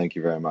 brother. Thank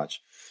you very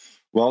much.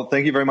 Well,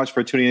 thank you very much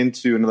for tuning in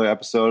to another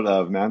episode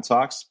of Man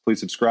Talks. Please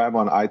subscribe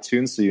on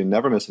iTunes so you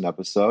never miss an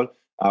episode.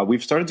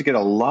 We've started to get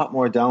a lot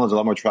more downloads, a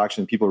lot more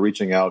traction, people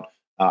reaching out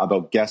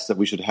about guests that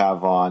we should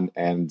have on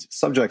and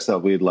subjects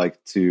that you'd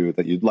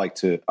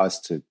like us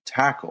to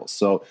tackle.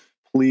 So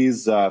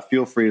please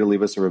feel free to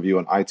leave us a review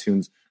on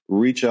iTunes.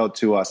 Reach out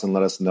to us and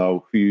let us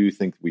know who you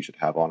think we should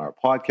have on our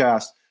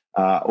podcast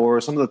or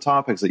some of the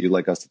topics that you'd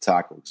like us to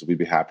tackle, because we'd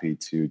be happy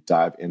to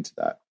dive into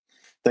that.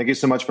 Thank you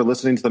so much for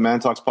listening to the Man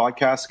Talks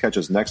podcast. Catch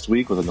us next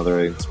week with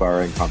another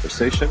inspiring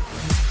conversation.